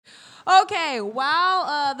Okay,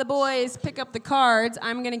 while the boys pick up the cards,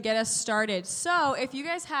 I'm going to get us started. So if you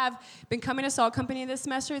guys have been coming to Salt Company this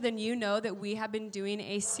semester, then you know that we have been doing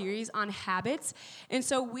a series on habits. And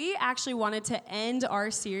so we actually wanted to end our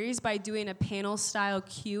series by doing a panel-style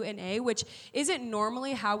Q&A, which isn't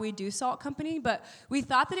normally how we do Salt Company, but we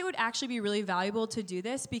thought that it would actually be really valuable to do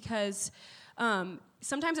this because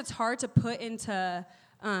sometimes it's hard to put into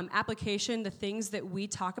application the things that we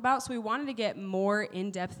talk about. So we wanted to get more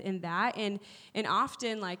in-depth in that. And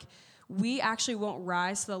often, like, we actually won't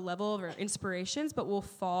rise to the level of our inspirations, but we'll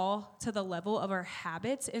fall to the level of our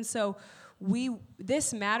habits. And so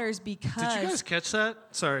this matters because... Did you guys catch that?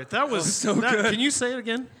 Sorry, that was so good. Can you say it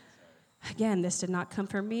again? Again, this did not come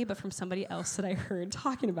from me, but from somebody else that I heard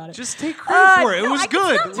talking about it. Just take credit for it. It no, was I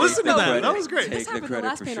good. can Listen to that. credit. That was great. Take This the happened credit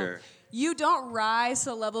last for panel. sure. You don't rise to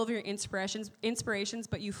the level of your inspirations,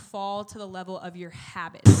 but you fall to the level of your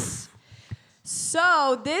habits.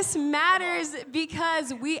 So this matters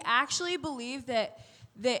because we actually believe that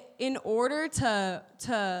in order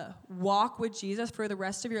to walk with Jesus for the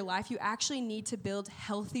rest of your life, you actually need to build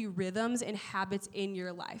healthy rhythms and habits in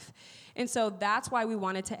your life. And so that's why we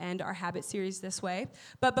wanted to end our habit series this way.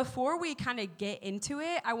 But before we kind of get into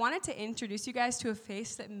it, I wanted to introduce you guys to a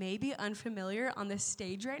face that may be unfamiliar on this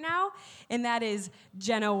stage right now, and that is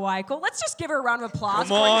Jenna Weichel. Let's just give her a round of applause.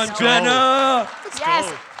 Come on, Jenna! Yes.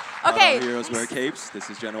 Not Okay. all heroes wear capes.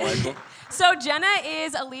 This is Jenna Weichel. So Jenna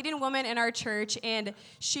is a leading woman in our church, and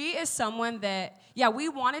she is someone that, we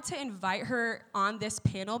wanted to invite her on this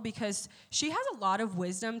panel because she has a lot of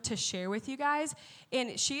wisdom to share with you guys,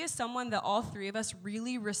 and she is someone that all three of us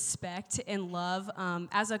really respect and love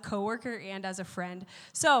as a coworker and as a friend.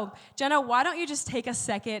 So, Jenna, why don't you just take a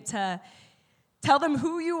second to tell them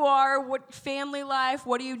who you are, what family life,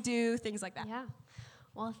 what do you do, things like that. Yeah.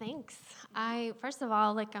 Well, thanks. First of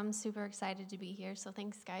all, I'm super excited to be here, so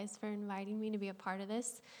thanks, guys, for inviting me to be a part of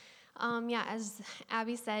this. As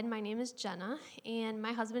Abby said, my name is Jenna, and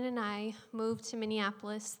my husband and I moved to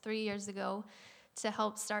Minneapolis 3 years ago to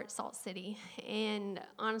help start Salt City, and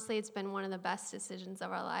honestly, it's been one of the best decisions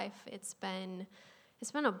of our life. It's been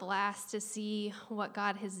a blast to see what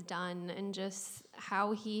God has done and just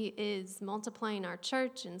how He is multiplying our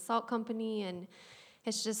church and Salt Company, and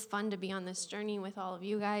it's just fun to be on this journey with all of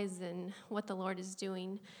you guys and what the Lord is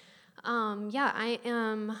doing. I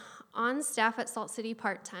am on staff at Salt City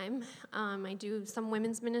part-time. I do some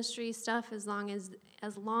women's ministry stuff as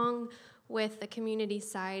long with the community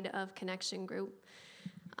side of Connection Group.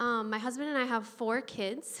 My husband and I have 4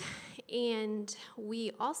 kids, and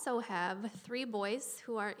we also have 3 boys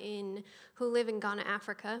who live in Ghana,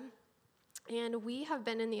 Africa. And we have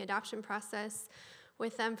been in the adoption process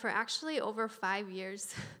with them for actually over 5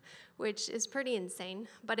 years, which is pretty insane.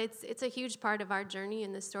 But it's a huge part of our journey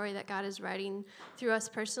and the story that God is writing through us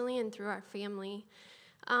personally and through our family.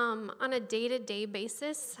 On a day-to-day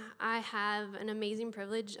basis, I have an amazing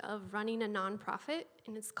privilege of running a nonprofit,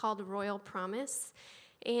 and it's called Royal Promise.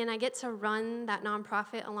 And I get to run that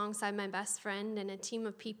nonprofit alongside my best friend and a team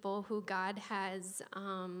of people who God has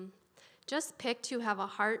just picked to have a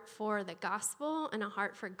heart for the gospel and a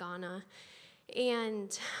heart for Ghana.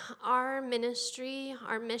 And our ministry,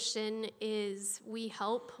 our mission is we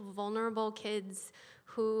help vulnerable kids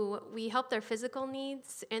we help their physical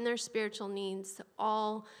needs and their spiritual needs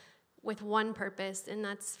all with one purpose, and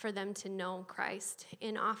that's for them to know Christ.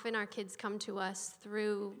 And often our kids come to us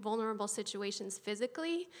through vulnerable situations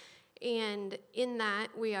physically, and in that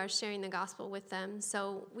we are sharing the gospel with them.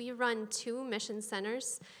 So we run 2 mission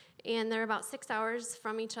centers, and they're about 6 hours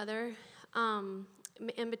from each other.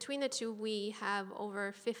 And between the 2, we have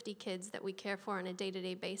over 50 kids that we care for on a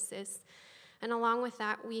day-to-day basis. And along with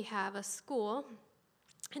that, we have a school.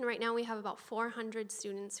 And right now we have about 400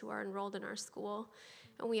 students who are enrolled in our school.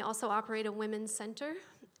 And we also operate a women's center.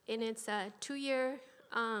 And it's a 2-year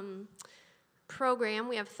program.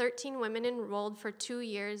 We have 13 women enrolled for 2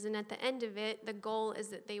 years. And at the end of it, the goal is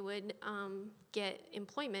that they would get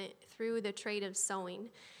employment through the trade of sewing.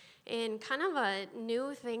 And kind of a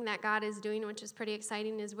new thing that God is doing, which is pretty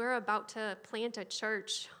exciting, is we're about to plant a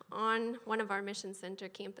church on one of our Mission Center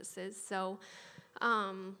campuses. So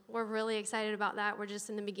we're really excited about that. We're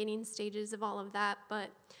just in the beginning stages of all of that.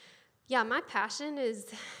 But my passion is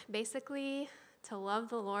basically to love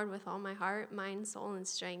the Lord with all my heart, mind, soul, and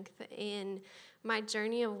strength. And my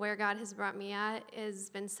journey of where God has brought me at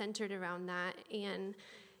has been centered around that. And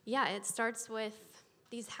it starts with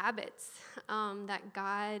these habits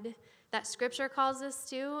that Scripture calls us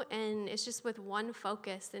to, and it's just with one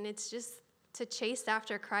focus, and it's just to chase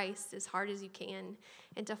after Christ as hard as you can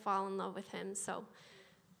and to fall in love with Him. So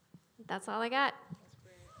that's all I got.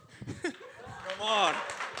 Come on.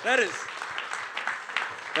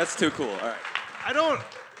 That's too cool. All right.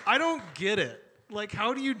 I don't get it. Like,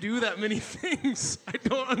 how do you do that many things? I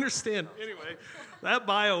don't understand. Anyway, that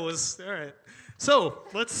bio was, all right. So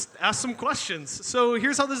let's ask some questions. So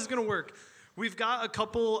here's how this is going to work. We've got a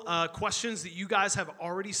couple questions that you guys have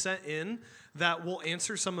already sent in that we'll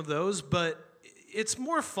answer some of those, but it's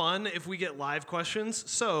more fun if we get live questions.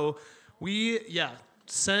 So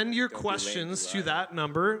send your questions to that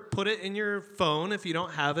number. Put it in your phone if you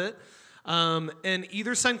don't have it. And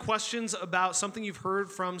either send questions about something you've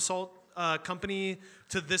heard from Salt Company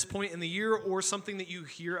to this point in the year or something that you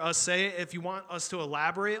hear us say. If you want us to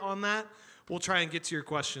elaborate on that, we'll try and get to your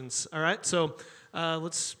questions. All right, so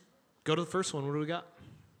let's go to the first one. What do we got?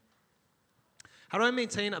 How do I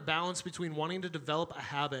maintain a balance between wanting to develop a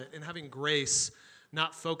habit and having grace,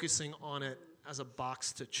 not focusing on it as a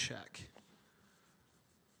box to check?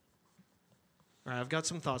 All right, I've got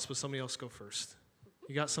some thoughts, but somebody else go first.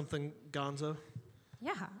 You got something, Gonzo?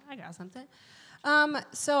 Yeah, I got something.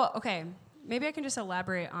 Okay, maybe I can just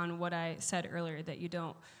elaborate on what I said earlier, that you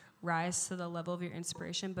don't rise to the level of your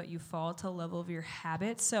inspiration, but you fall to the level of your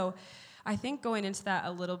habits. So I think going into that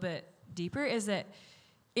a little bit deeper is that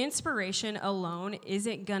inspiration alone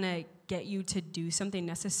isn't going to get you to do something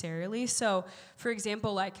necessarily. So, for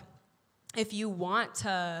example, like if you want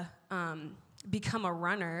to become a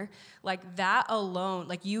runner, like that alone,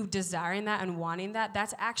 like you desiring that and wanting that,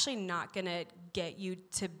 that's actually not going to get you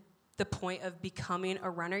to the point of becoming a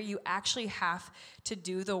runner. You actually have to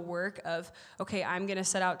do the work of, okay, I'm going to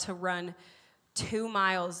set out to run 2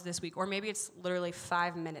 miles this week, or maybe it's literally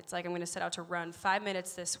 5 minutes. Like I'm going to set out to run 5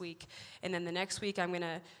 minutes this week, and then the next week I'm going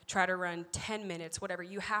to try to run 10 minutes, whatever.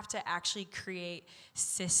 You have to actually create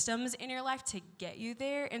systems in your life to get you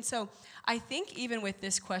there. And so I think even with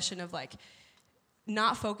this question of like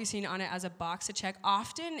not focusing on it as a box to check,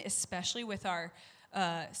 often, especially with our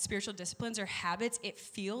spiritual disciplines or habits, it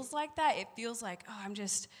feels like that. It feels like, oh, I'm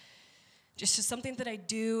just something that I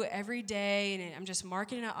do every day, and I'm just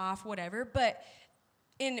marking it off, whatever. But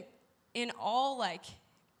in all like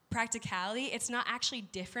practicality, it's not actually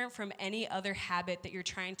different from any other habit that you're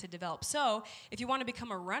trying to develop. So if you want to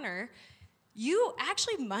become a runner, you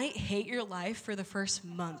actually might hate your life for the first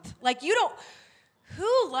month. Like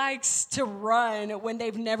who likes to run when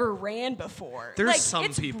they've never ran before? There's like, some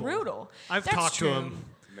it's people. Brutal. I've That's talked true. to them.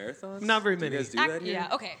 Marathons? Not very Do you many. guys do that here? Yeah,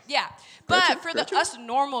 okay, yeah. But Gretchen? for us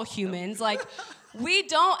normal humans, like, we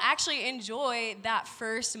don't actually enjoy that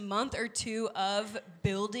first month or two of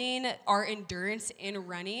building our endurance in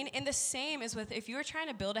running. And the same is with if you were trying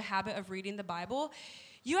to build a habit of reading the Bible,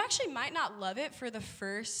 you actually might not love it for the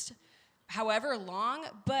first however long,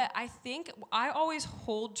 but I think I always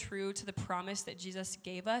hold true to the promise that Jesus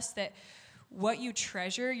gave us that what you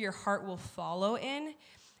treasure, your heart will follow in.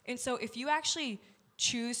 And so if you actually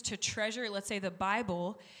choose to treasure, let's say, the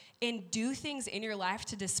Bible, and do things in your life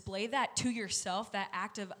to display that to yourself, that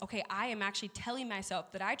act of, okay, I am actually telling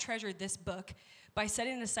myself that I treasure this book by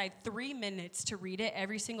setting aside 3 minutes to read it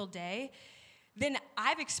every single day, then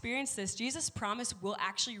I've experienced this. Jesus' promise will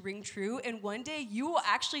actually ring true, and one day you will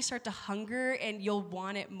actually start to hunger and you'll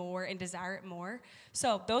want it more and desire it more.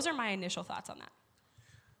 So those are my initial thoughts on that.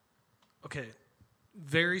 Okay,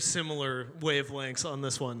 very similar wavelengths on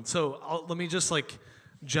this one. So let me just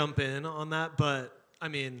jump in on that, but I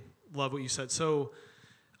mean, love what you said. So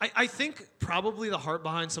I think probably the heart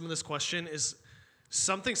behind some of this question is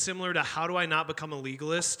something similar to how do I not become a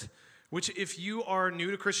legalist, which if you are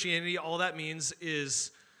new to Christianity, all that means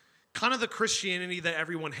is kind of the Christianity that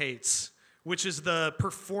everyone hates, which is the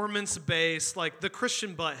performance-based, like the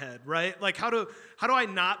Christian butthead, right? Like how do I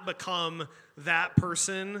not become that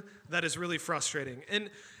person that is really frustrating?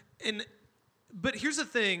 But here's the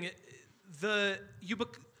thing,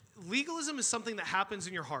 legalism is something that happens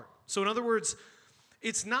in your heart. So in other words,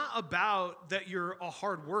 it's not about that you're a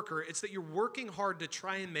hard worker, it's that you're working hard to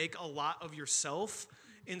try and make a lot of yourself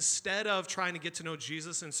instead of trying to get to know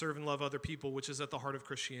Jesus and serve and love other people, which is at the heart of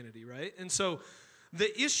Christianity, right? And so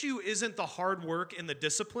the issue isn't the hard work and the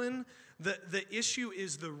discipline. The issue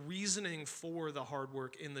is the reasoning for the hard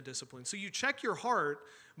work in the discipline. So you check your heart,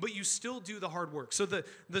 but you still do the hard work. So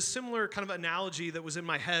the similar kind of analogy that was in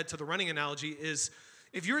my head to the running analogy is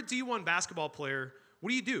if you're a D1 basketball player,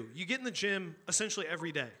 what do? You get in the gym essentially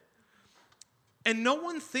every day. And no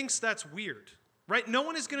one thinks that's weird, right? No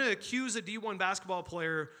one is going to accuse a D1 basketball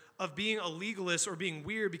player of being a legalist or being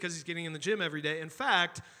weird because he's getting in the gym every day. In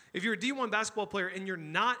fact, if you're a D1 basketball player and you're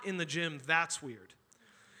not in the gym, that's weird.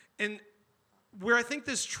 And where I think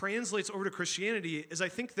this translates over to Christianity is I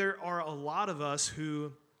think there are a lot of us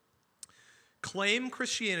who claim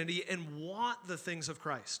Christianity and want the things of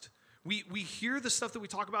Christ. We hear the stuff that we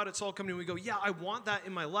talk about at Salt Company, and we go, yeah, I want that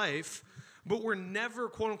in my life, but we're never,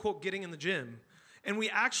 quote unquote, getting in the gym. And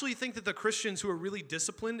we actually think that the Christians who are really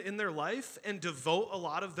disciplined in their life and devote a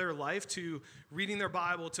lot of their life to reading their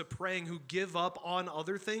Bible, to praying, who give up on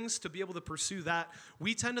other things to be able to pursue that,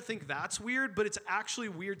 we tend to think that's weird, but it's actually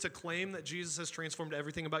weird to claim that Jesus has transformed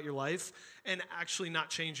everything about your life and actually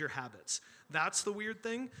not change your habits. That's the weird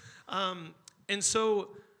thing. And so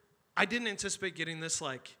I didn't anticipate getting this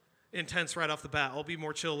like intense right off the bat. I'll be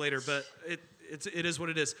more chill later, but it is what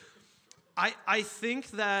it is. I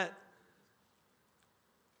think that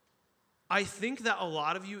a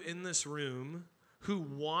lot of you in this room who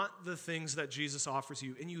want the things that Jesus offers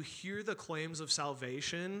you, and you hear the claims of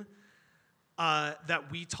salvation that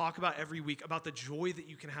we talk about every week, about the joy that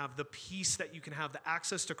you can have, the peace that you can have, the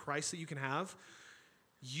access to Christ that you can have,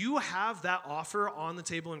 you have that offer on the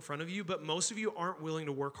table in front of you, but most of you aren't willing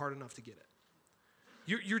to work hard enough to get it.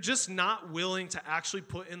 You're just not willing to actually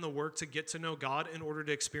put in the work to get to know God in order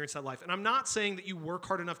to experience that life. And I'm not saying that you work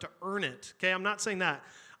hard enough to earn it, okay? I'm not saying that.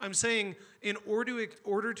 I'm saying in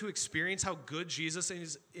order to experience how good Jesus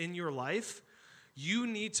is in your life, you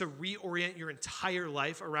need to reorient your entire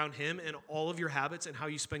life around him and all of your habits and how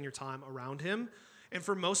you spend your time around him. And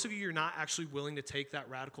for most of you, you're not actually willing to take that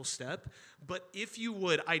radical step. But if you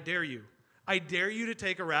would, I dare you to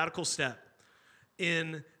take a radical step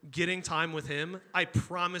in getting time with him. I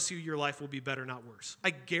promise you your life will be better, not worse.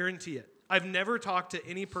 I guarantee it. I've never talked to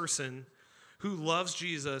any person who loves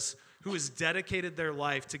Jesus, who has dedicated their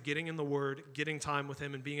life to getting in the Word, getting time with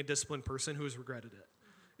him, and being a disciplined person who has regretted it.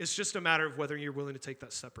 It's just a matter of whether you're willing to take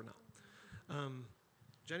that step or not.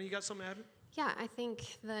 Jenny, you got something to add? Yeah, I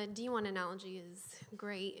think the D1 analogy is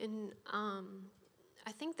great. And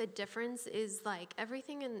I think the difference is like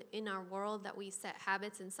everything in our world that we set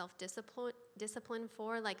habits and self-discipline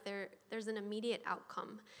for, like there's an immediate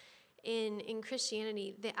outcome. In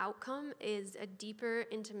Christianity, the outcome is a deeper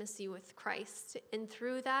intimacy with Christ. And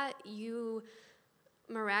through that, you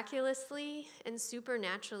miraculously and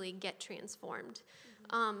supernaturally get transformed.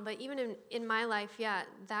 But even in my life, yeah,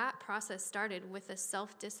 that process started with a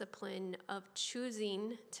self-discipline of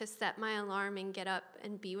choosing to set my alarm and get up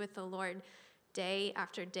and be with the Lord day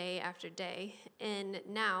after day after day. And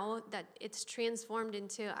now that it's transformed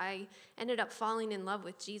into, I ended up falling in love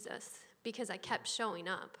with Jesus because I kept showing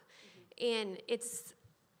up. And it's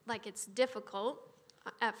difficult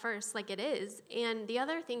at first, like it is. And the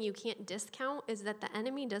other thing you can't discount is that the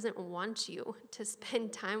enemy doesn't want you to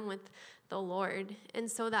spend time with the Lord. And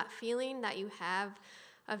so that feeling that you have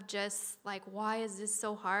of just like, why is this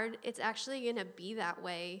so hard? It's actually going to be that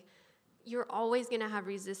way. You're always going to have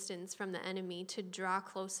resistance from the enemy to draw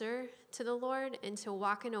closer to the Lord and to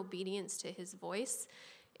walk in obedience to his voice.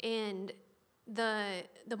 And the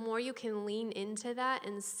more you can lean into that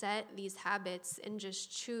and set these habits and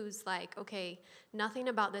just choose like, okay, nothing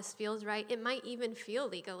about this feels right. It might even feel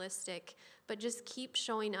legalistic, but just keep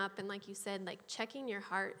showing up. And like you said, like checking your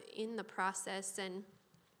heart in the process. And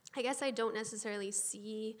I guess I don't necessarily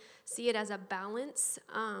see it as a balance.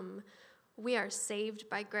 We are saved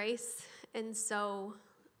by grace. And so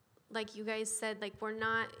like you guys said, like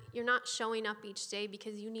you're not showing up each day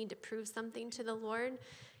because you need to prove something to the Lord.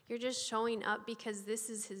 You're just showing up because this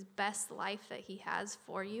is his best life that he has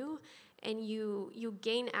for you. And you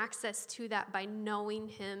gain access to that by knowing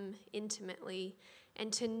him intimately.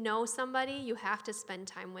 And to know somebody, you have to spend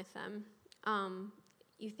time with them.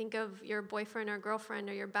 You think of your boyfriend or girlfriend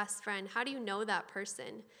or your best friend. How do you know that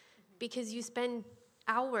person? Because you spend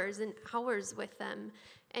hours and hours with them.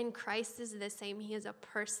 And Christ is the same. He is a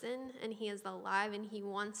person and he is alive and he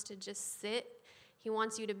wants to just sit. He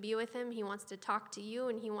wants you to be with him. He wants to talk to you,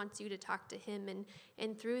 and he wants you to talk to him.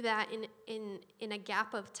 And through that, in a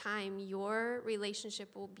gap of time, your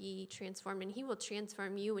relationship will be transformed, and he will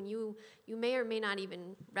transform you, and you may or may not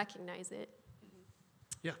even recognize it.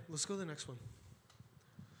 Yeah, let's go to the next one.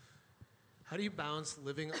 How do you balance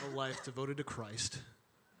living a life devoted to Christ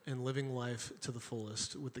and living life to the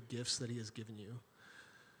fullest with the gifts that he has given you?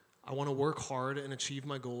 I want to work hard and achieve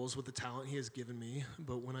my goals with the talent he has given me,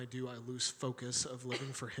 but when I do, I lose focus of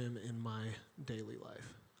living for him in my daily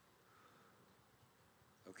life.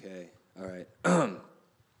 Okay, all right.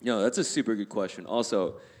 That's a super good question.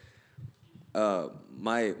 Also,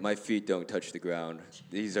 my feet don't touch the ground.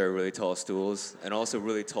 These are really tall stools and also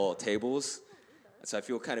really tall tables. So I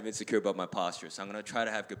feel kind of insecure about my posture. So I'm going to try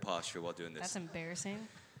to have good posture while doing this. That's embarrassing.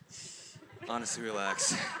 Honestly,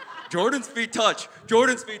 relax. Jordan's feet touch.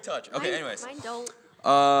 Okay, anyways. Mine don't.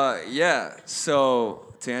 Yeah,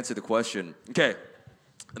 so to answer the question, okay,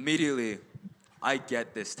 immediately I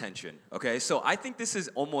get this tension, okay? So I think this is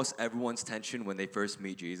almost everyone's tension when they first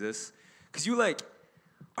meet Jesus. Because you are like,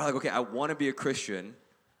 okay, I want to be a Christian,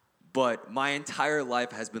 but my entire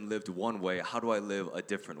life has been lived one way. How do I live a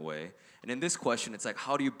different way? And in this question, it's like,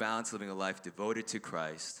 how do you balance living a life devoted to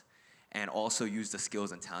Christ and also use the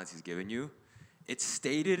skills and talents he's given you? It's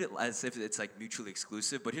stated as if it's like mutually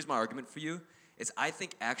exclusive, but here's my argument for you. Is I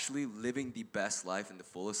think actually living the best life and the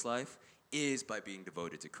fullest life is by being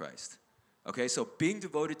devoted to Christ. Okay, so being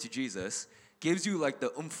devoted to Jesus gives you like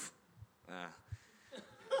the oomph.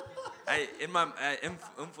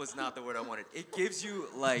 Oomph was not the word I wanted. It gives you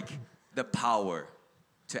like the power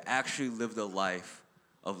to actually live the life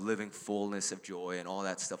of living fullness of joy and all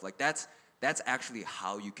that stuff. Like that's actually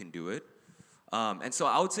how you can do it. And so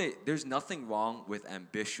I would say there's nothing wrong with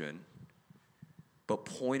ambition, but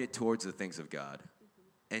point it towards the things of God.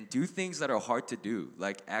 And do things that are hard to do,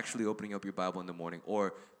 like actually opening up your Bible in the morning,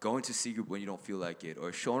 or going to see when you don't feel like it,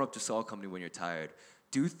 or showing up to Salt Company when you're tired.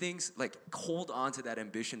 Do things, like hold on to that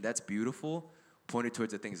ambition. That's beautiful. Point it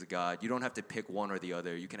towards the things of God. You don't have to pick one or the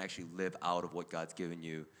other. You can actually live out of what God's given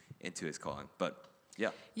you into his calling. But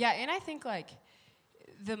yeah. Yeah, and I think like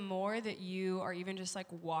the more that you are even just like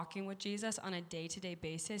walking with Jesus on a day-to-day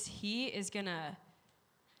basis, he is gonna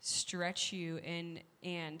stretch you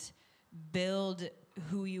and build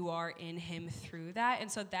who you are in him through that. And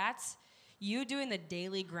so that's you doing the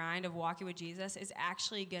daily grind of walking with Jesus is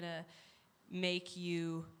actually gonna make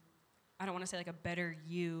you, I don't want to say like a better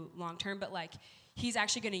you long term, but like he's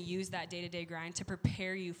actually gonna use that day-to-day grind to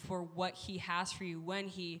prepare you for what he has for you when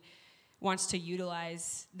he wants to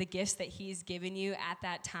utilize the gifts that he's given you at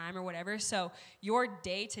that time or whatever. So your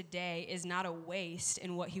day-to-day is not a waste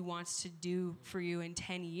in what he wants to do for you in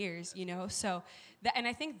 10 years, you know? So, and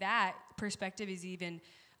I think that perspective is even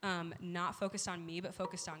not focused on me, but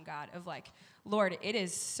focused on God of like, Lord, it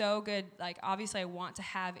is so good. Like, obviously I want to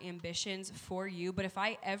have ambitions for you, but if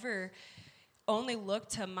I ever only look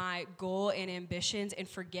to my goal and ambitions and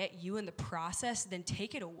forget you in the process, then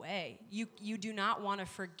take it away. You do not want to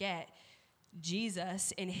forget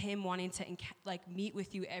Jesus and him wanting to like meet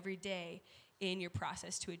with you every day in your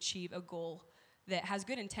process to achieve a goal that has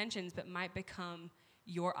good intentions but might become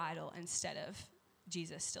your idol instead of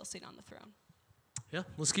Jesus still sitting on the throne. Yeah,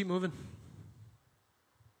 let's keep moving.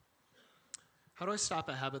 How do I stop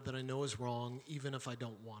a habit that I know is wrong even if I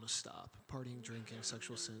don't want to stop? Partying, drinking,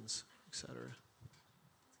 sexual sins, etc.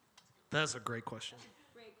 That's a great question.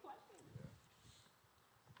 Great question.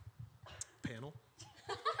 Panel?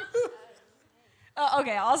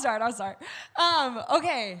 Okay, I'll start.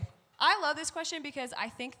 Okay, I love this question because I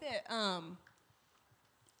think that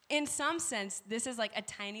in some sense, this is like a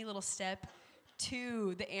tiny little step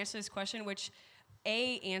to the answer to this question, which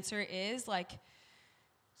answer is like,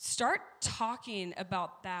 start talking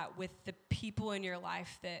about that with the people in your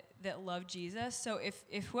life that love Jesus. So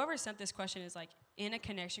if whoever sent this question is like in a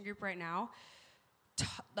connection group right now,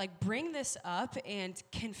 like bring this up and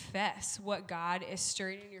confess what God is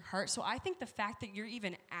stirring in your heart. So I think the fact that you're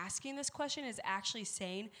even asking this question is actually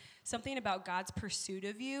saying something about God's pursuit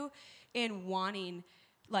of you and wanting,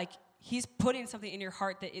 like he's putting something in your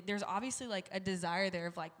heart that there's obviously like a desire there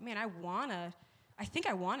of like, man, I think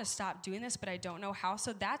I want to stop doing this, but I don't know how.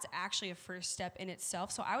 So that's actually a first step in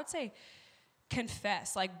itself. So I would say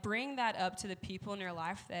confess, like bring that up to the people in your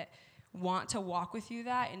life that want to walk with you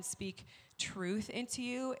that and speak truth into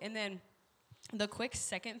you. And then the quick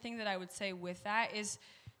second thing that I would say with that is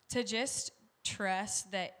to just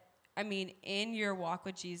trust that, I mean, in your walk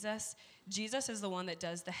with Jesus, Jesus is the one that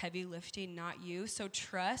does the heavy lifting, not you. So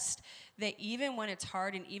trust that even when it's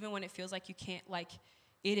hard and even when it feels like you can't, like,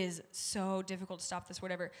 it is so difficult to stop this,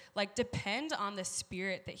 whatever. Like, depend on the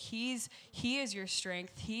Spirit that He is your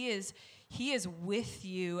strength. He is with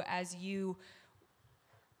you as you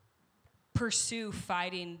pursue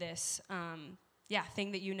fighting this,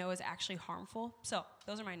 thing that you know is actually harmful. So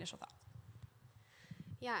those are my initial thoughts.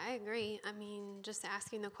 Yeah, I agree. I mean, just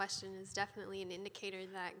asking the question is definitely an indicator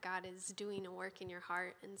that God is doing a work in your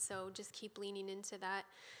heart. And so just keep leaning into that.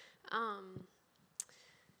 I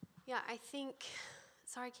think,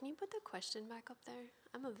 sorry, can you put the question back up there?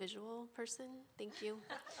 I'm a visual person. Thank you.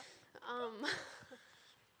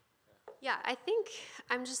 I think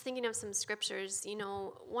I'm just thinking of some scriptures. You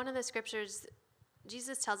know, one of the scriptures,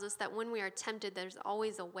 Jesus tells us that when we are tempted, there's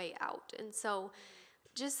always a way out. And so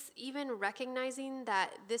just even recognizing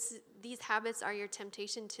that these habits are your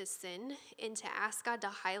temptation to sin and to ask God to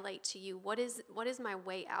highlight to you what is my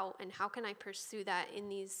way out and how can I pursue that in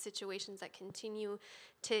these situations that continue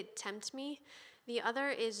to tempt me. The other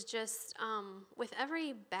is just with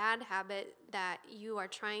every bad habit that you are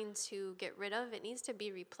trying to get rid of, it needs to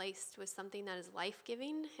be replaced with something that is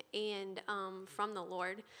life-giving and from the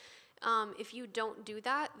Lord. If you don't do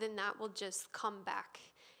that, then that will just come back.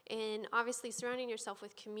 And obviously surrounding yourself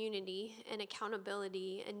with community and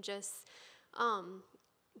accountability and just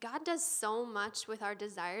God does so much with our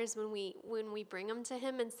desires when we bring them to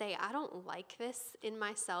him and say, I don't like this in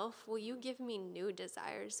myself. Will you give me new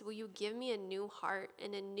desires? Will you give me a new heart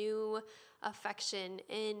and a new affection?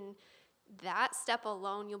 And that step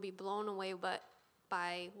alone, you'll be blown away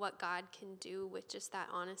by what God can do with just that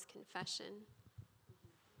honest confession.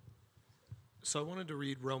 So I wanted to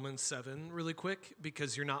read Romans 7 really quick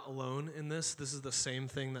because you're not alone in this. This is the same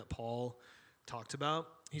thing that Paul talked about.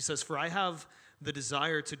 He says, "For I have the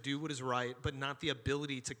desire to do what is right, but not the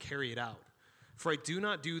ability to carry it out. For I do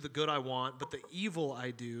not do the good I want, but the evil I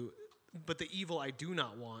do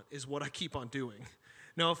not want is what I keep on doing.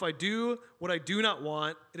 Now, if I do what I do not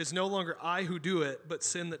want, it is no longer I who do it, but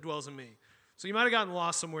sin that dwells in me." So you might have gotten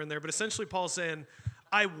lost somewhere in there, but essentially Paul's saying,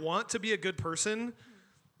 I want to be a good person,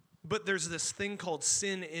 but there's this thing called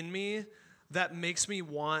sin in me that makes me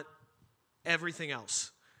want everything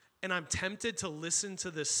else. And I'm tempted to listen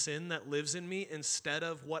to this sin that lives in me instead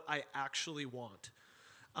of what I actually want.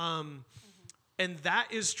 And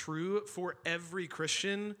that is true for every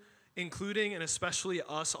Christian, including and especially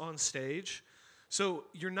us on stage. So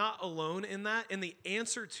you're not alone in that. And the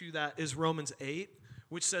answer to that is Romans 8,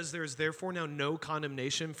 which says there is therefore now no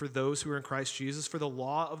condemnation for those who are in Christ Jesus, for the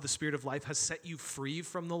law of the Spirit of life has set you free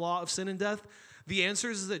from the law of sin and death. The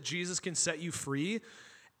answer is that Jesus can set you free.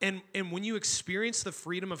 And when you experience the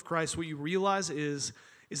freedom of Christ, what you realize is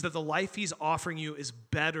that the life he's offering you is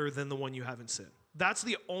better than the one you have in sin. That's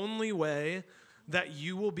the only way that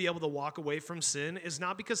you will be able to walk away from sin, is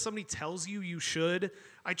not because somebody tells you you should.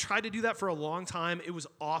 I tried to do that for a long time. It was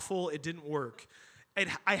awful. It didn't work. And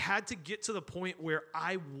I had to get to the point where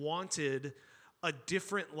I wanted a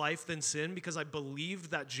different life than sin because I believed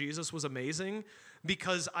that Jesus was amazing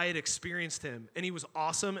because I had experienced him and he was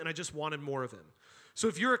awesome and I just wanted more of him. So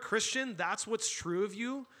if you're a Christian, that's what's true of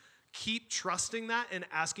you. Keep trusting that and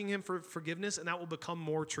asking him for forgiveness, and that will become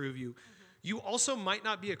more true of you. Mm-hmm. You also might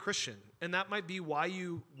not be a Christian, and that might be why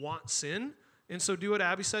you want sin. And so do what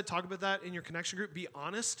Abby said. Talk about that in your connection group. Be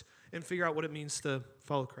honest and figure out what it means to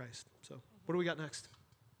follow Christ. So what do we got next?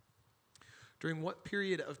 During what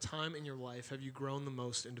period of time in your life have you grown the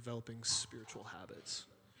most in developing spiritual habits?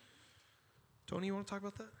 Tony, you want to talk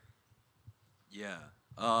about that?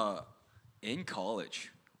 Yeah. In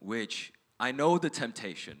college, which I know the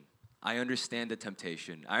temptation. I understand the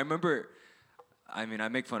temptation. I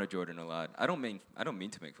make fun of Jordan a lot. I don't mean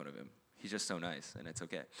to make fun of him. He's just so nice, and it's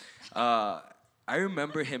okay. I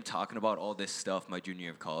remember him talking about all this stuff my junior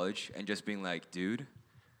year of college and just being like, dude,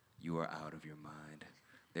 you are out of your mind.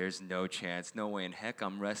 There's no chance, no way in heck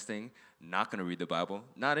I'm resting, not going to read the Bible,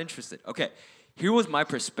 not interested. Okay, here was my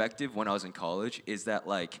perspective when I was in college, is that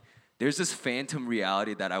there's this phantom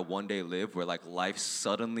reality that I one day live where life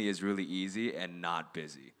suddenly is really easy and not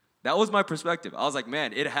busy. That was my perspective. I was like,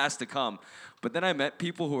 man, it has to come. But then I met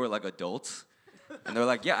people who are adults, and they're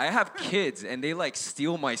like, yeah, I have kids, and they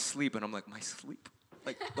steal my sleep. And I'm like, my sleep?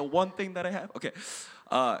 The one thing that I have? Okay,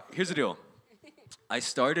 here's the deal. I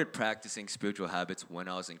started practicing spiritual habits when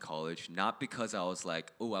I was in college, not because I was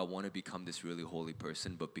like, oh, I want to become this really holy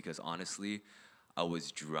person, but because honestly, I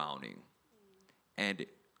was drowning. And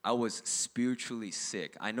I was spiritually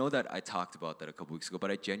sick. I know that I talked about that a couple weeks ago, but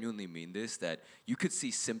I genuinely mean this, that you could see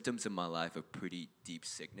symptoms in my life of pretty deep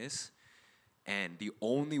sickness. And the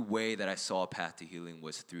only way that I saw a path to healing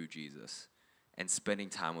was through Jesus and spending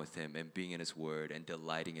time with him and being in his word and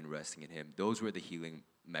delighting and resting in him. Those were the healing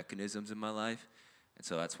mechanisms in my life. And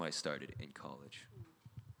so that's why I started in college.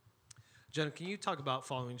 Jenna, can you talk about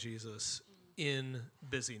following Jesus in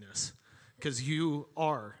busyness? Because you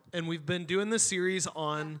are. And we've been doing this series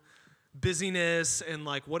on busyness and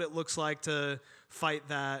what it looks like to fight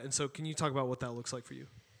that. And so can you talk about what that looks like for you?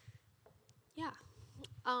 Yeah.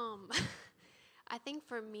 I think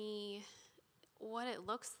for me, what it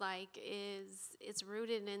looks like is it's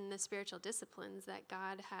rooted in the spiritual disciplines that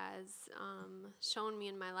God has shown me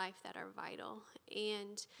in my life that are vital.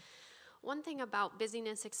 And one thing about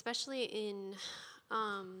busyness, especially in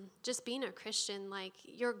just being a Christian,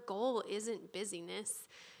 your goal isn't busyness.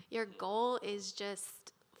 Your goal is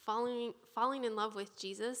just falling in love with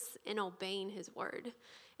Jesus and obeying his word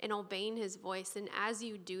and obeying his voice. And as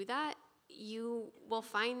you do that, you will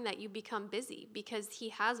find that you become busy because he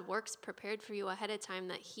has works prepared for you ahead of time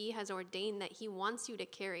that he has ordained that he wants you to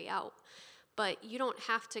carry out. But you don't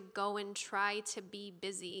have to go and try to be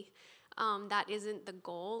busy. that isn't the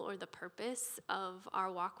goal or the purpose of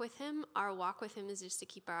our walk with him. Our walk with him is just to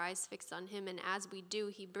keep our eyes fixed on him. And as we do,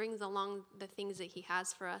 he brings along the things that he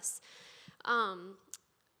has for us.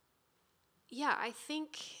 I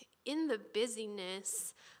think in the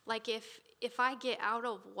busyness, like if I get out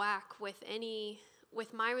of whack with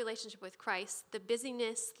my relationship with Christ, the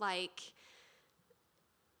busyness, like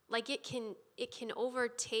it can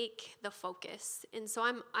overtake the focus. And so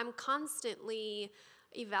I'm constantly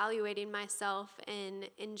evaluating myself and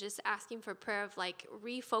just asking for prayer of like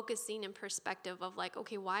refocusing in perspective of like,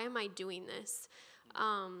 okay, why am I doing this?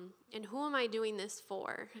 And who am I doing this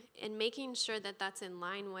for? And making sure that that's in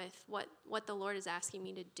line with what the Lord is asking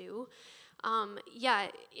me to do.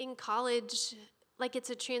 In college, like it's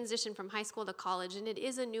a transition from high school to college, and it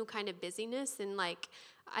is a new kind of busyness, and like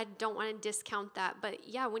I don't want to discount that, but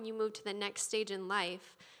yeah, when you move to the next stage in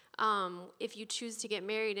life, if you choose to get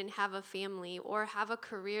married and have a family or have a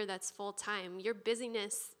career that's full-time, your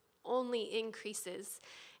busyness only increases.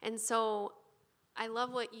 And so I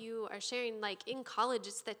love what you are sharing. Like in college,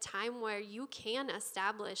 it's the time where you can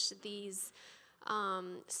establish these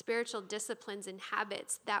spiritual disciplines and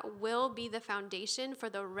habits that will be the foundation for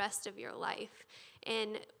the rest of your life.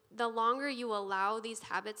 And the longer you allow these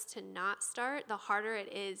habits to not start, the harder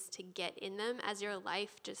it is to get in them as your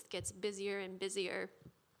life just gets busier and busier.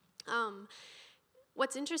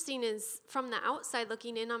 What's interesting is from the outside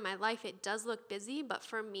looking in on my life, it does look busy, but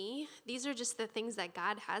for me, these are just the things that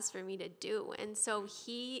God has for me to do. And so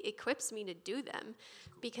he equips me to do them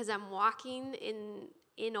because I'm walking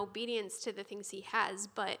in obedience to the things he has,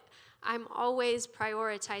 but I'm always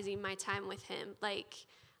prioritizing my time with him. Like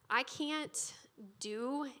I can't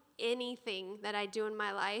do anything that I do in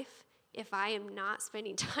my life if I am not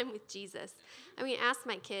spending time with Jesus. I mean, ask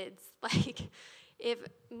my kids, like, if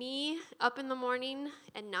me up in the morning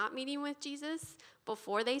and not meeting with Jesus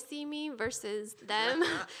before they see me versus them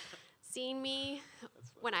seeing me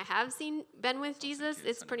when I have been with Jesus,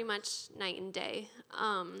 it's pretty much night and day.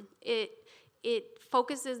 It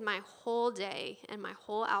focuses my whole day and my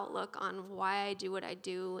whole outlook on why I do what I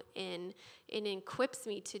do, and it equips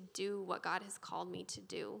me to do what God has called me to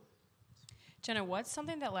do. Jenna, what's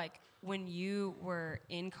something that like when you were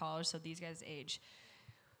in college, so these guys' age,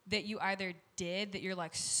 that you either did that you're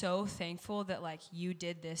like so thankful that like you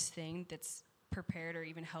did this thing that's prepared or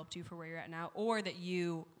even helped you for where you're at now, or that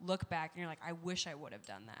you look back and you're like, I wish I would have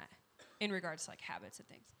done that in regards to like habits and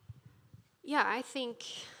things? Yeah, I think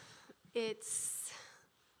it's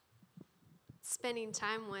spending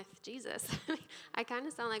time with Jesus. I kind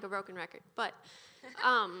of sound like a broken record, but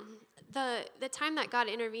the time that God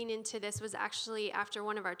intervened into this was actually after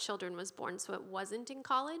one of our children was born, so it wasn't in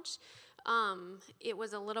college. It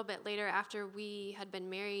was a little bit later after we had been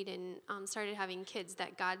married and started having kids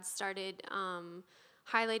that God started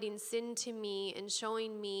highlighting sin to me and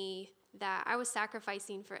showing me that I was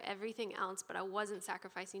sacrificing for everything else, but I wasn't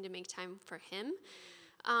sacrificing to make time for him.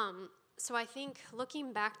 So I think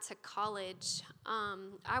looking back to college,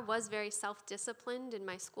 I was very self-disciplined in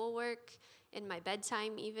my schoolwork, in my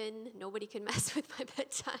bedtime even. Nobody could mess with my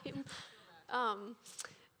bedtime.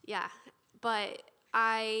 But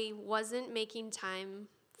I wasn't making time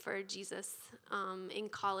for Jesus in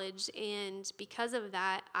college, and because of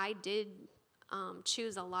that, I did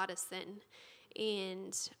choose a lot of sin.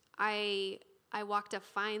 And I walked a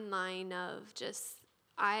fine line of just,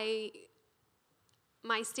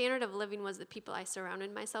 my standard of living was the people I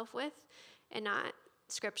surrounded myself with and not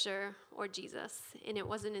Scripture or Jesus. And it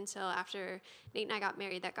wasn't until after Nate and I got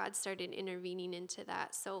married that God started intervening into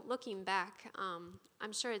that. So looking back,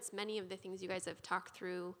 I'm sure it's many of the things you guys have talked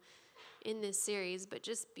through in this series, but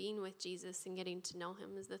just being with Jesus and getting to know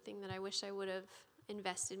him is the thing that I wish I would have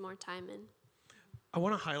invested more time in. I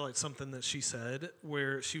want to highlight something that she said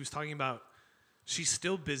where she was talking about she's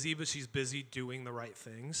still busy, but she's busy doing the right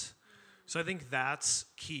things. So I think that's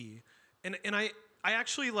key. And I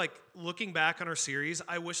actually, like, looking back on our series,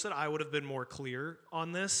 I wish that I would have been more clear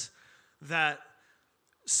on this, that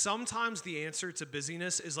sometimes the answer to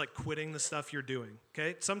busyness is like quitting the stuff you're doing,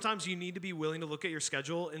 okay? Sometimes you need to be willing to look at your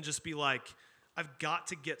schedule and just be like, I've got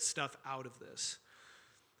to get stuff out of this.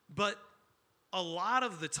 But a lot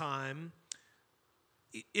of the time,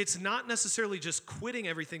 it's not necessarily just quitting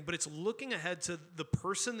everything, but it's looking ahead to the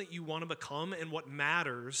person that you want to become and what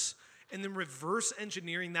matters, and then reverse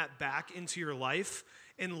engineering that back into your life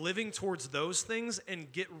and living towards those things and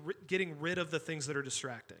getting rid of the things that are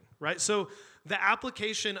distracting, right? So the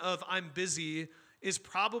application of I'm busy is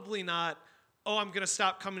probably not, oh, I'm going to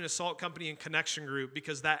stop coming to Salt Company and Connection Group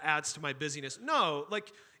because that adds to my busyness. No,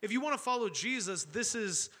 like if you want to follow Jesus, this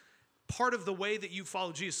is part of the way that you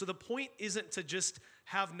follow Jesus. So the point isn't to just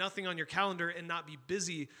have nothing on your calendar and not be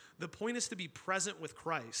busy. The point is to be present with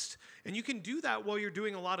Christ. And you can do that while you're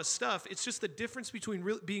doing a lot of stuff. It's just the difference between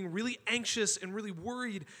being really anxious and really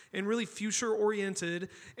worried and really future-oriented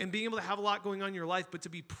and being able to have a lot going on in your life, but to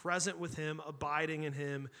be present with him, abiding in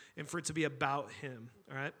him, and for it to be about him.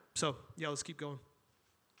 All right? So, yeah, let's keep going.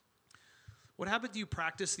 What habit do you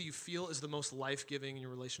practice that you feel is the most life-giving in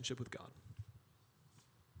your relationship with God?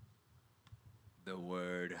 The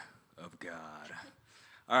Word of God.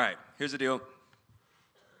 All right, here's the deal.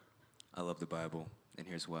 I love the Bible, and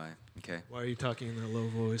here's why, okay? Why are you talking in that low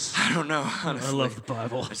voice? I don't know, honestly. I love the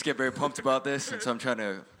Bible. I just get very pumped about this, and so I'm trying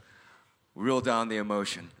to reel down the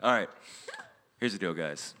emotion. All right, here's the deal,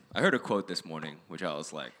 guys. I heard a quote this morning, which I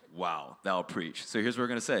was like, wow, that'll preach. So here's what we're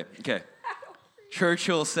going to say. Okay.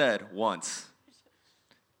 Churchill said once,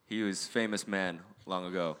 he was a famous man long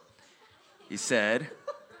ago. He said,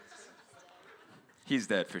 he's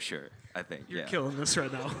dead for sure, I think. You're killing this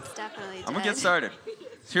right now. It's definitely dead. I'm going to get started.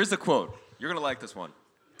 Here's the quote. You're going to like this one.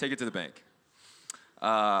 Take it to the bank.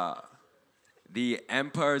 The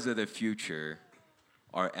empires of the future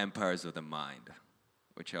are empires of the mind.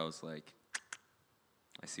 Which I was like,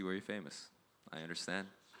 I see where you're famous. I understand.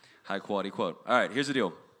 High quality quote. All right, here's the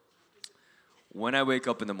deal. When I wake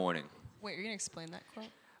up in the morning. Wait, you're going to explain that quote?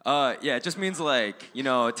 Yeah, it just means like,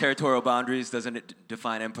 territorial boundaries doesn't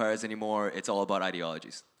define empires anymore. It's all about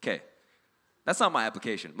ideologies. Okay, that's not my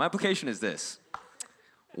application. My application is this.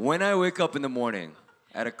 When I wake up in the morning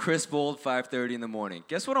at a crisp old 5:30 in the morning,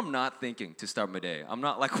 guess what I'm not thinking to start my day? I'm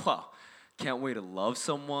not like, wow, can't wait to love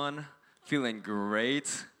someone, feeling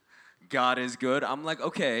great, God is good. I'm like,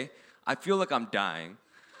 okay, I feel like I'm dying,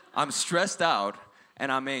 I'm stressed out,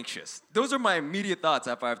 and I'm anxious. Those are my immediate thoughts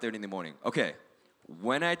at 5:30 in the morning. Okay.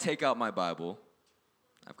 When I take out my Bible,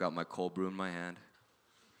 I've got my cold brew in my hand.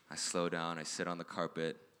 I slow down, I sit on the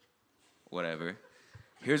carpet, whatever.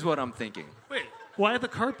 Here's what I'm thinking. Wait, why the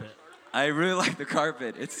carpet? I really like the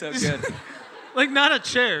carpet. It's so good. Like not a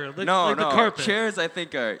chair. The carpet. Chairs I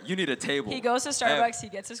think you need a table. He goes to Starbucks, he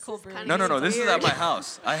gets his cold brew. No, this is at my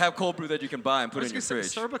house. I have cold brew that you can buy and put in your fridge.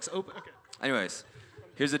 Starbucks open, okay. Anyways,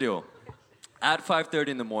 here's the deal. At 5:30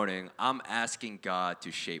 in the morning, I'm asking God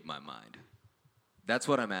to shape my mind. That's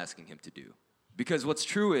what I'm asking him to do. Because what's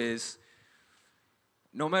true is,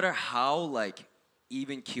 no matter how,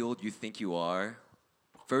 even-keeled you think you are,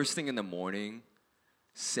 first thing in the morning,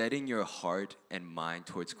 setting your heart and mind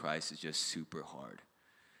towards Christ is just super hard.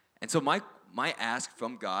 And so my ask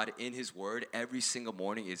from God in his word every single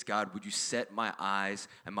morning is, God, would you set my eyes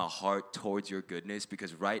and my heart towards your goodness?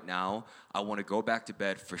 Because right now, I want to go back to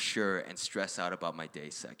bed for sure and stress out about my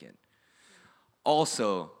day second.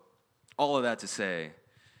 Also, all of that to say,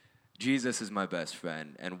 Jesus is my best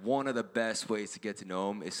friend, and one of the best ways to get to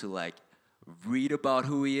know him is to read about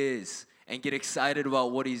who he is and get excited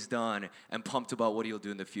about what he's done and pumped about what he'll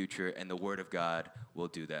do in the future, and the Word of God will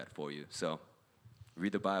do that for you. So,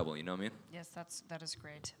 read the Bible, you know what I mean? Yes, that is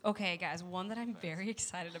great. Okay, guys, one that I'm very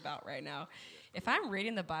excited about right now. If I'm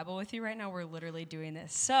reading the Bible with you right now, we're literally doing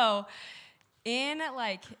this. So, in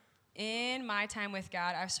my time with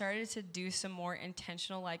God, I've started to do some more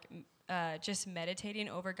intentional, just meditating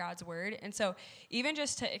over God's word. And so even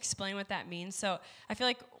just to explain what that means, so I feel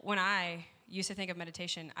like when I used to think of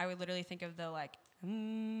meditation, I would literally think of the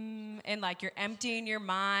and you're emptying your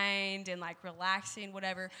mind and relaxing,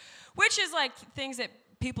 whatever, which is things that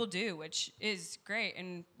people do, which is great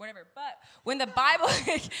and whatever. But when the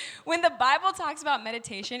Bible talks about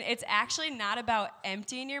meditation, it's actually not about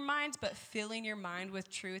emptying your minds, but filling your mind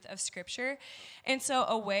with truth of Scripture. And so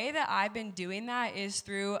a way that I've been doing that is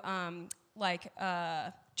through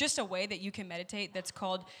just a way that you can meditate that's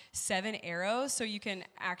called 7 Arrows. So you can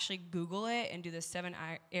actually Google it and do the 7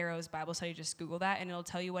 Arrows Bible study. Just Google that and it'll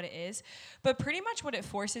tell you what it is. But pretty much what it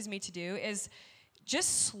forces me to do is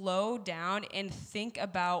just slow down and think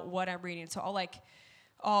about what I'm reading. So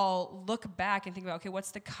I'll look back and think about, okay,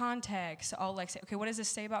 what's the context? I'll say, okay, what does this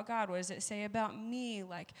say about God? What does it say about me?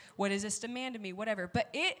 What does this demand of me? Whatever.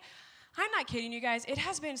 But I'm not kidding you guys. It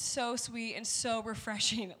has been so sweet and so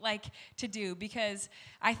refreshing, to do, because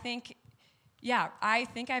I think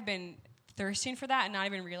I've been thirsting for that and not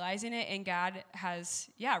even realizing it. And God has,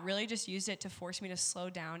 really just used it to force me to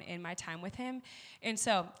slow down in my time with him. And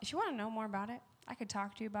so if you want to know more about it, I could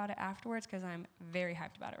talk to you about it afterwards because I'm very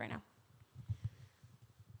hyped about it right now.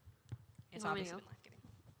 It's obviously been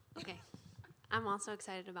life-giving. Okay. I'm also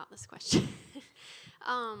excited about this question.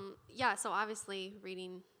 So obviously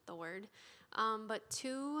reading the Word. But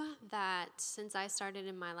two that, since I started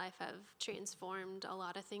in my life, have transformed a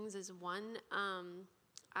lot of things is one,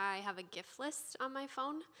 I have a gift list on my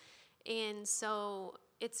phone. And so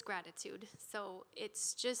it's gratitude. So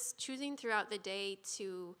it's just choosing throughout the day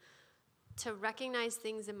to recognize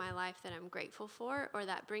things in my life that I'm grateful for, or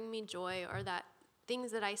that bring me joy, or that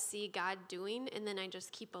things that I see God doing, and then I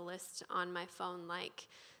just keep a list on my phone, like,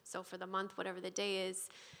 so for the month, whatever the day is,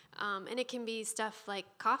 and it can be stuff like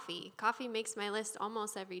coffee. Coffee makes my list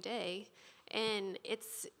almost every day, and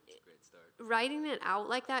it's Great start. writing it out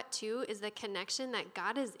like that too is the connection that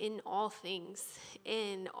God is in all things,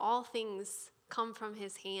 and all things come from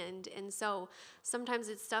his hand. And so sometimes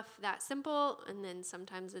it's stuff that simple, and then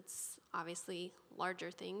sometimes it's obviously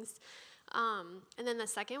larger things. And then the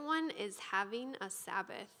second one is having a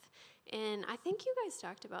Sabbath. And I think you guys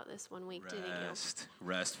talked about this one week, didn't you?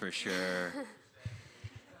 Rest for sure.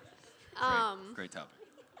 Great topic.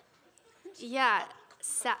 Yeah,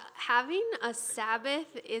 having a Sabbath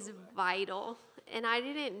is vital. And I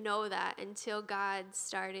didn't know that until God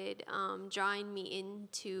started drawing me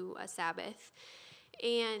into a Sabbath.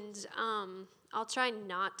 And I'll try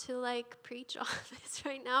not to like preach all this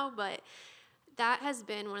right now, but that has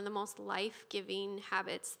been one of the most life-giving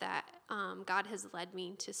habits that God has led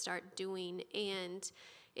me to start doing. And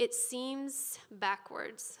it seems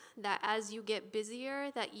backwards that as you get busier,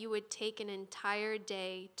 that you would take an entire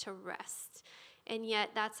day to rest. And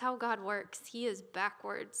yet that's how God works. He is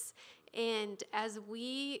backwards. And as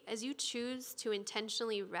you choose to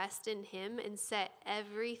intentionally rest in him and set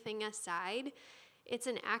everything aside, it's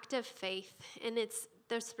an act of faith. And it's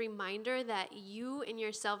this reminder that you and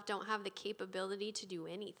yourself don't have the capability to do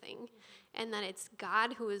anything, and that it's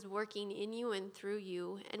God who is working in you and through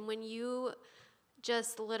you. And when you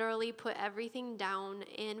just literally put everything down,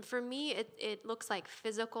 and for me, it looks like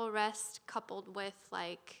physical rest coupled with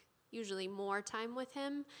like usually more time with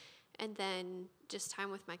him, and then just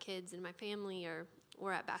time with my kids and my family, or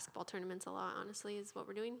we're at basketball tournaments a lot, honestly, is what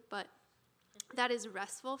we're doing. But that is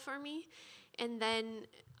restful for me. And then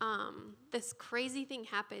this crazy thing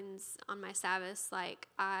happens on my Sabbaths. Like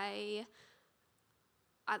I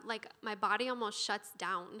like my body almost shuts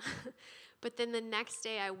down. But then the next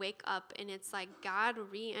day I wake up and it's like God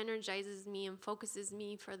re-energizes me and focuses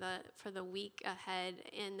me for the week ahead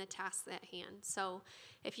and the tasks at hand. So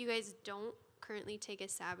if you guys don't currently take a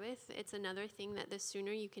Sabbath, it's another thing that the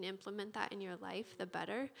sooner you can implement that in your life, the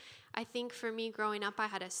better. I think for me growing up, I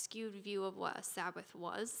had a skewed view of what a Sabbath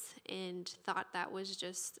was and thought that was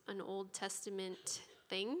just an Old Testament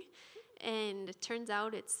thing. And it turns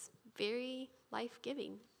out it's very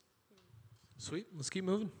life-giving. Sweet. Let's keep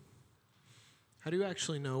moving. How do you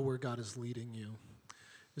actually know where God is leading you?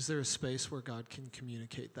 Is there a space where God can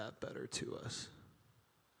communicate that better to us?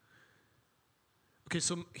 Okay,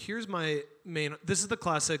 so here's my this is the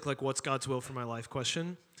classic, like, what's God's will for my life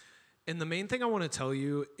question. And the main thing I want to tell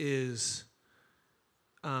you is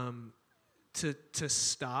to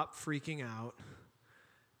stop freaking out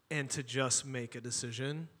and to just make a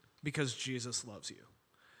decision, because Jesus loves you.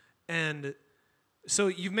 And so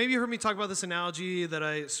you've maybe heard me talk about this analogy that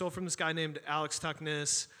I stole from this guy named Alex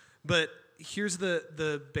Tuckness, but here's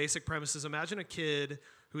the basic premises. Imagine a kid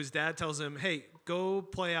whose dad tells him, hey, go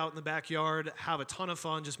play out in the backyard, have a ton of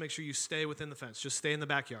fun, just make sure you stay within the fence, just stay in the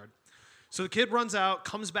backyard. So the kid runs out,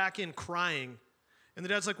 comes back in crying, and the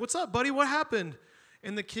dad's like, what's up, buddy, what happened?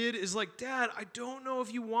 And the kid is like, Dad, I don't know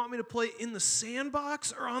if you want me to play in the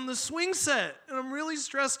sandbox or on the swing set, and I'm really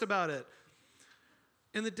stressed about it.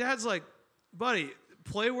 And the dad's like, buddy,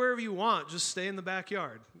 play wherever you want, just stay in the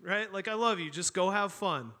backyard, right? Like, I love you, just go have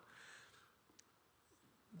fun.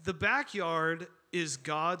 The backyard is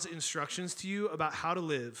God's instructions to you about how to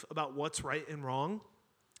live, about what's right and wrong.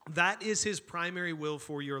 That is his primary will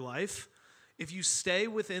for your life. If you stay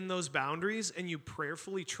within those boundaries and you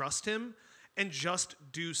prayerfully trust him and just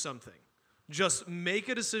do something, just make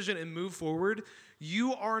a decision and move forward,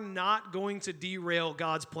 you are not going to derail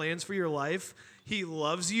God's plans for your life. He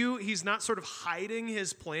loves you. He's not sort of hiding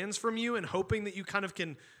his plans from you and hoping that you kind of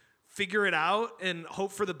can figure it out and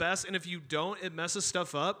hope for the best. And if you don't, it messes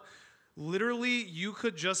stuff up. Literally, you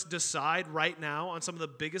could just decide right now on some of the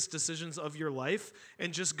biggest decisions of your life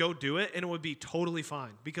and just go do it, and it would be totally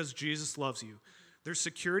fine because Jesus loves you. There's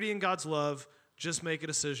security in God's love. Just make a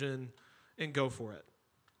decision and go for it.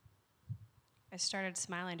 I started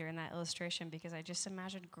smiling during that illustration because I just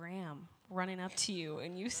imagined Graham running up to you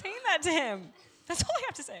and you saying that to him. That's all I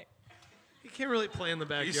have to say. He can't really play in the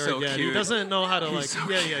backyard He's so yet. cute. He doesn't know how to, He's like, so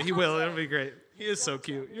yeah, he will. It'll be great. He is so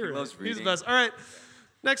cute. You're right. loves He's the reading. best. All right,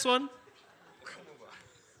 next one.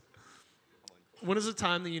 When is the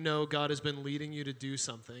time that you know God has been leading you to do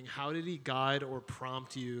something? How did he guide or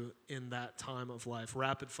prompt you in that time of life?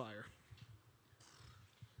 Rapid fire.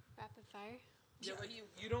 Rapid fire? Yeah, like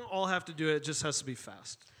you don't all have to do it. It just has to be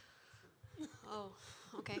fast. Oh,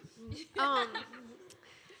 okay. Um,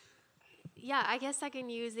 yeah, I guess I can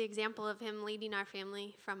use the example of him leading our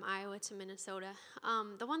family from Iowa to Minnesota.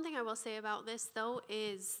 The one thing I will say about this, though,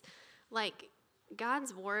 is like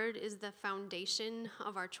God's word is the foundation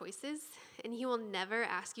of our choices, and he will never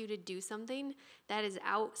ask you to do something that is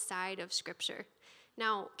outside of Scripture.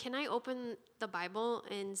 Now, can I open the Bible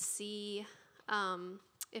and see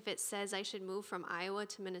if it says I should move from Iowa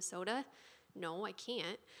to Minnesota? No, I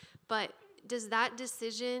can't. But does that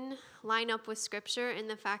decision line up with Scripture and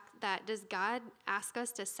the fact that does God ask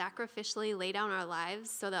us to sacrificially lay down our lives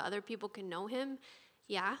so that other people can know him?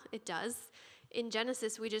 Yeah, it does. In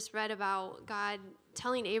Genesis, we just read about God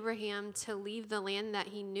telling Abraham to leave the land that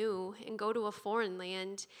he knew and go to a foreign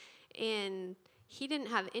land, and he didn't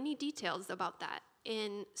have any details about that.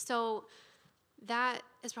 And so that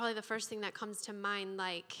is probably the first thing that comes to mind.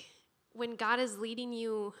 Like, when God is leading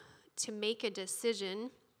you to make a decision,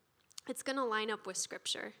 it's going to line up with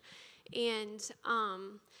Scripture. And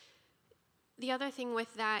the other thing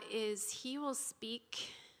with that is he will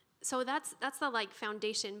speak. So that's the like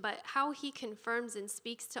foundation, but how he confirms and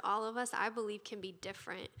speaks to all of us, I believe, can be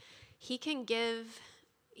different. He can give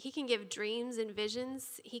dreams and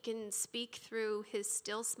visions. He can speak through his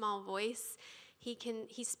still small voice.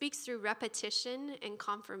 He speaks through repetition and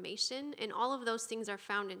confirmation, and all of those things are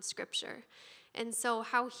found in Scripture. And so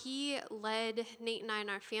how he led Nate and I and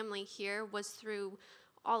our family here was through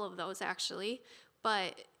all of those, actually.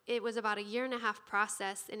 But it was about a 1.5-year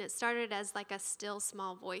process, and it started as like a still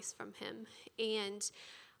small voice from him. And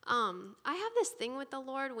I have this thing with the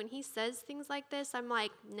Lord. When he says things like this, I'm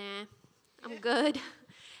like, nah, I'm good.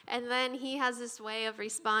 And then he has this way of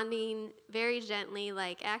responding very gently,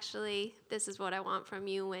 like, actually, this is what I want from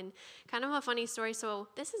you. And kind of a funny story. So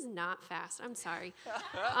this is not fast. I'm sorry.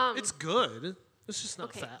 It's good. It's just not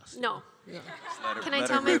Okay. fast. No. Can I let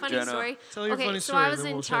tell her my rip, funny Jenna. story? Tell your okay, funny so story, I was then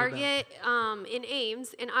in we'll shut it down. Target in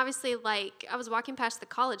Ames, and obviously, like, I was walking past the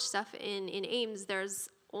college stuff in Ames. There's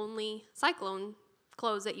only Cyclone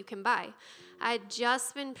clothes that you can buy. I had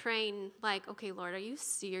just been praying, like, okay, Lord, are you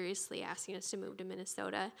seriously asking us to move to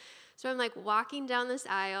Minnesota? So I'm like walking down this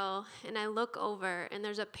aisle, and I look over, and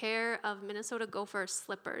there's a pair of Minnesota Gopher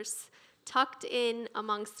slippers tucked in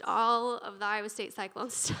amongst all of the Iowa State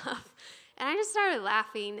Cyclone stuff. And I just started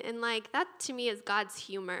laughing, and like that to me is God's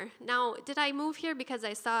humor. Now, did I move here because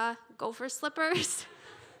I saw Gopher slippers?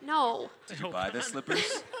 No. Did you buy the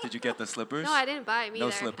slippers? Did you get the slippers? No, I didn't buy them either.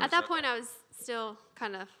 No slippers. At that point, I was still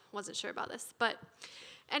kind of wasn't sure about this. But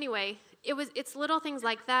anyway, it's little things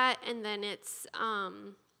like that, and then it's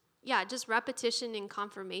just repetition and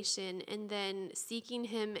confirmation, and then seeking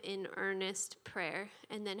him in earnest prayer,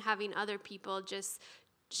 and then having other people just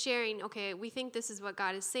sharing, okay, we think this is what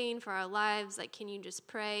God is saying for our lives, like, can you just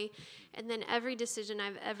pray? And then every decision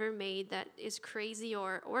I've ever made that is crazy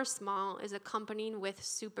or small is accompanied with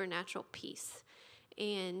supernatural peace.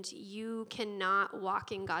 And you cannot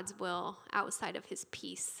walk in God's will outside of his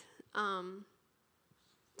peace.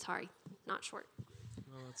 Sorry, not short.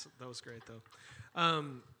 Well, that was great, though.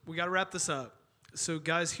 We got to wrap this up. So,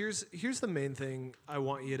 guys, here's the main thing I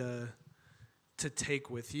want you to take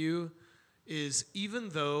with you is even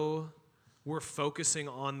though we're focusing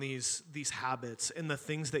on these habits and the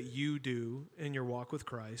things that you do in your walk with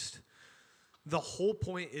Christ, the whole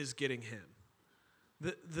point is getting him.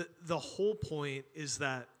 The whole point is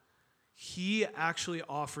that he actually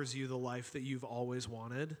offers you the life that you've always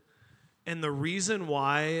wanted. And the reason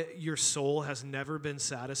why your soul has never been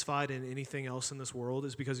satisfied in anything else in this world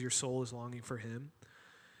is because your soul is longing for him.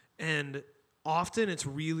 And often it's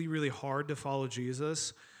really, really hard to follow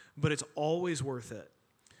Jesus, but it's always worth it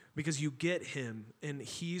because you get him and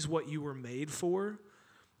he's what you were made for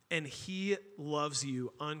and he loves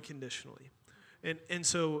you unconditionally. And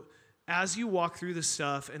so as you walk through this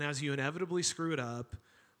stuff and as you inevitably screw it up,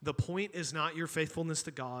 the point is not your faithfulness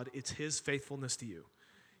to God, it's his faithfulness to you.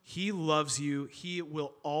 He loves you. He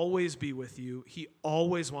will always be with you. He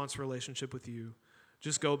always wants a relationship with you.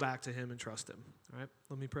 Just go back to him and trust him. All right,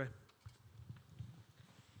 let me pray.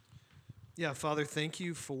 Yeah, Father, thank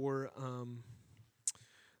you for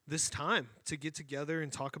this time to get together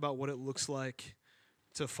and talk about what it looks like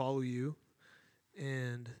to follow you.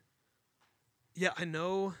 And yeah, I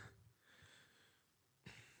know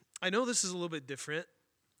this is a little bit different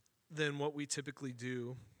than what we typically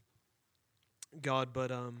do, God,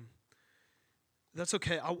 but that's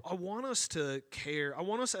okay. I want us to care. I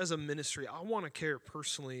want us as a ministry, I want to care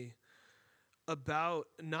personally about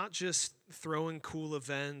not just throwing cool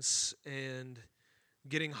events and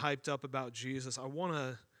getting hyped up about Jesus. I want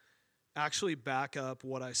to actually back up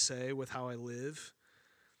what I say with how I live.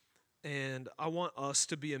 And I want us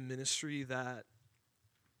to be a ministry that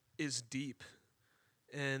is deep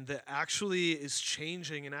and that actually is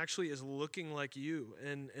changing and actually is looking like you.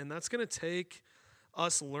 And that's going to take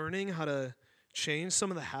us learning how to change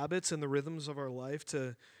some of the habits and the rhythms of our life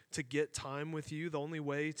to get time with you. The only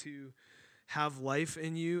way to have life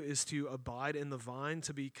in you is to abide in the vine,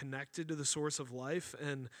 to be connected to the source of life.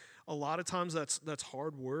 And a lot of times that's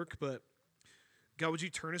hard work, but God, would you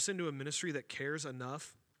turn us into a ministry that cares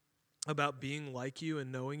enough about being like you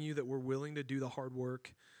and knowing you that we're willing to do the hard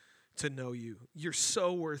work to know you. You're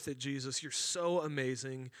so worth it, Jesus. You're so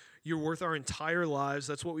amazing. You're worth our entire lives.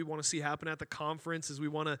 That's what we want to see happen at the conference, is we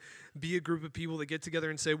want to be a group of people that get together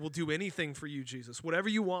and say, we'll do anything for you, Jesus. Whatever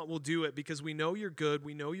you want, we'll do it because we know you're good.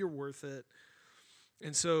 We know you're worth it.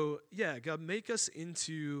 And so, yeah, God, make us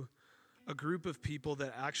into a group of people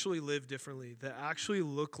that actually live differently, that actually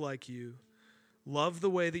look like you, love the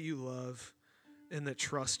way that you love, and that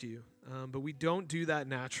trust you. But we don't do that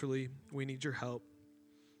naturally. We need your help.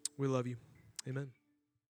 We love you. Amen.